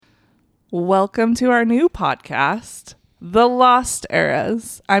Welcome to our new podcast, The Lost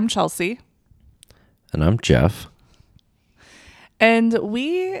Eras. I'm Chelsea. And I'm Jeff. And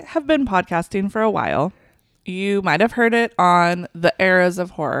we have been podcasting for a while. You might have heard it on the Eras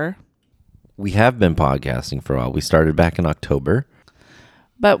of Horror. We have been podcasting for a while. We started back in October.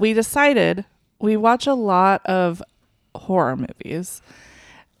 But we decided we watch a lot of horror movies,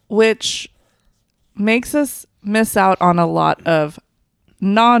 which makes us miss out on a lot of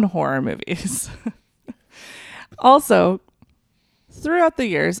non-horror movies. Also, throughout the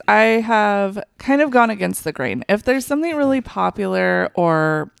years, I have kind of gone against the grain. If there's something really popular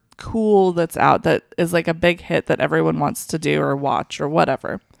or cool that's out that is like a big hit that everyone wants to do or watch or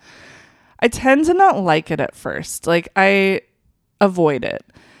whatever, I tend to not like it at first. Like, I avoid it.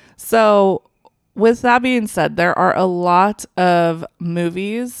 So with that being said, there are a lot of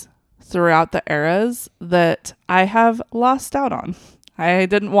movies throughout the eras that I have lost out on. I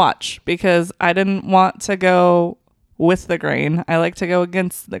didn't watch because I didn't want to go with the grain. I like to go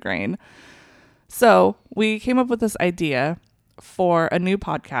against the grain. So we came up with this idea for a new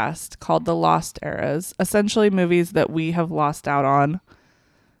podcast called The Lost Eras, essentially movies that we have lost out on,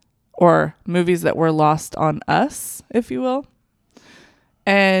 or movies that were lost on us, if you will.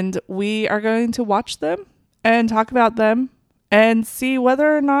 And we are going to watch them and talk about them and see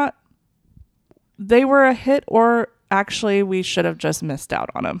whether or not they were a hit or actually we should have just missed out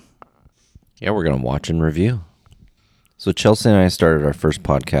on them. Yeah, we're going to watch and review. So Chelsea and I started our first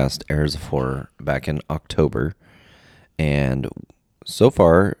podcast, Eras of Horror, back in October. And so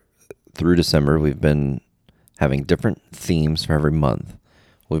far, through December, we've been having different themes for every month.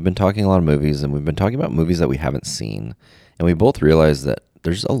 We've been talking a lot of movies, and we've been talking about movies that we haven't seen. And we both realized that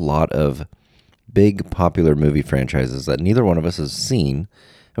there's a lot of big popular movie franchises that neither one of us has seen.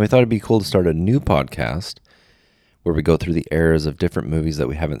 And we thought it'd be cool to start a new podcast where we go through the eras of different movies that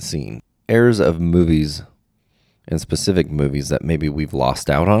we haven't seen. Eras of movies and specific movies that maybe we've lost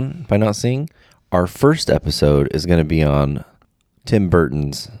out on by not seeing. Our first episode is going to be on Tim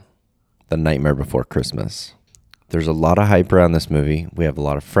Burton's The Nightmare Before Christmas. There's a lot of hype around this movie. We have a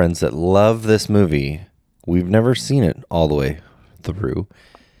lot of friends that love this movie. We've never seen it all the way through.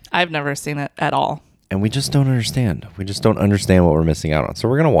 I've never seen it at all. And we just don't understand. We just don't understand what we're missing out on. So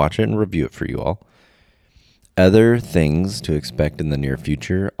we're going to watch it and review it for you all. Other things to expect in the near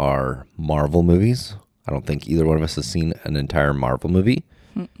future are Marvel movies. I don't think either one of us has seen an entire Marvel movie.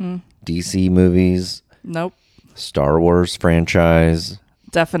 Mm-mm. DC movies. Nope. Star Wars franchise.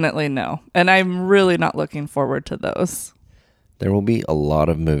 Definitely no. And I'm really not looking forward to those. There will be a lot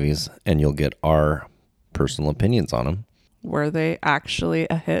of movies, and you'll get our personal opinions on them. Were they actually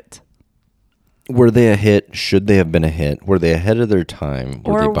a hit? Were they a hit? Should they have been a hit? Were they ahead of their time?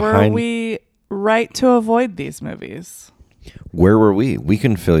 Or were we right to avoid these movies? Where were we? We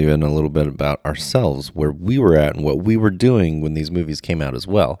can fill you in a little bit about ourselves, where we were at and what we were doing when these movies came out as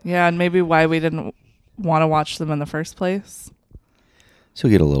well. Yeah, and maybe why we didn't want to watch them in the first place. So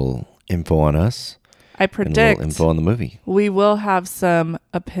you get a little info on us. I predict and a little info on the movie. We will have some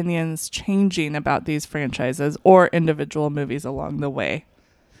opinions changing about these franchises or individual movies along the way.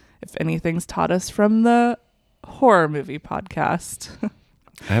 If anything's taught us from the horror movie podcast.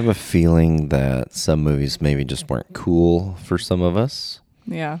 I have a feeling that some movies maybe just weren't cool for some of us.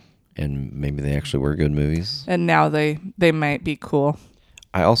 Yeah. And maybe they actually were good movies. And now they might be cool.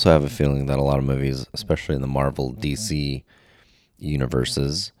 I also have a feeling that a lot of movies, especially in the Marvel DC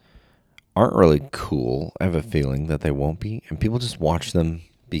universes, aren't really cool. I have a feeling that they won't be. And people just watch them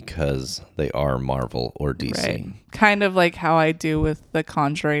because they are Marvel or DC. Right. Kind of like how I do with the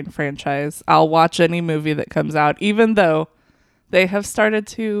Conjuring franchise. I'll watch any movie that comes out, even though they have started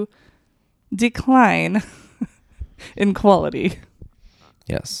to decline in quality.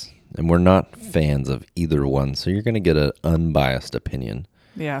 Yes. And we're not fans of either one, so you're going to get an unbiased opinion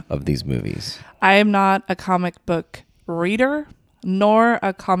of these movies. I am not a comic book reader nor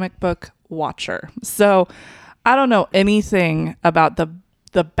a comic book watcher. So I don't know anything about the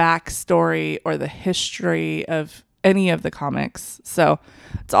backstory or the history of any of the comics. So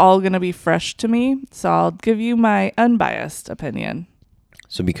it's all going to be fresh to me. So I'll give you my unbiased opinion.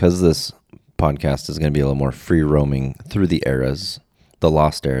 So because this podcast is going to be a little more free roaming through the eras, the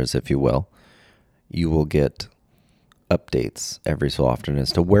lost eras, if you will get updates every so often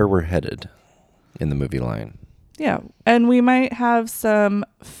as to where we're headed in the movie line. Yeah. And we might have some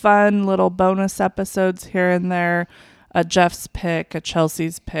fun little bonus episodes here and there, a Jeff's pick, a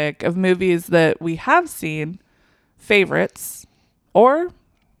Chelsea's pick of movies that we have seen, favorites, or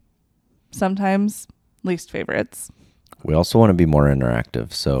sometimes least favorites. We also want to be more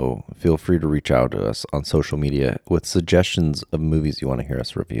interactive, so feel free to reach out to us on social media with suggestions of movies you want to hear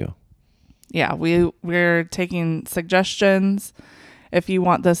us review. Yeah, we're taking suggestions. If you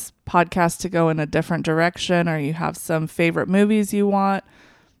want this podcast to go in a different direction or you have some favorite movies you want,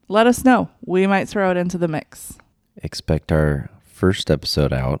 let us know. We might throw it into the mix. Expect our first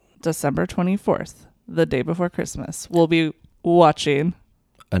episode out December 24th, the day before Christmas. We'll be watching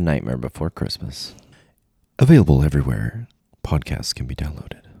A Nightmare Before Christmas. Available everywhere podcasts can be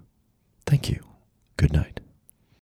downloaded. Thank you. Good night.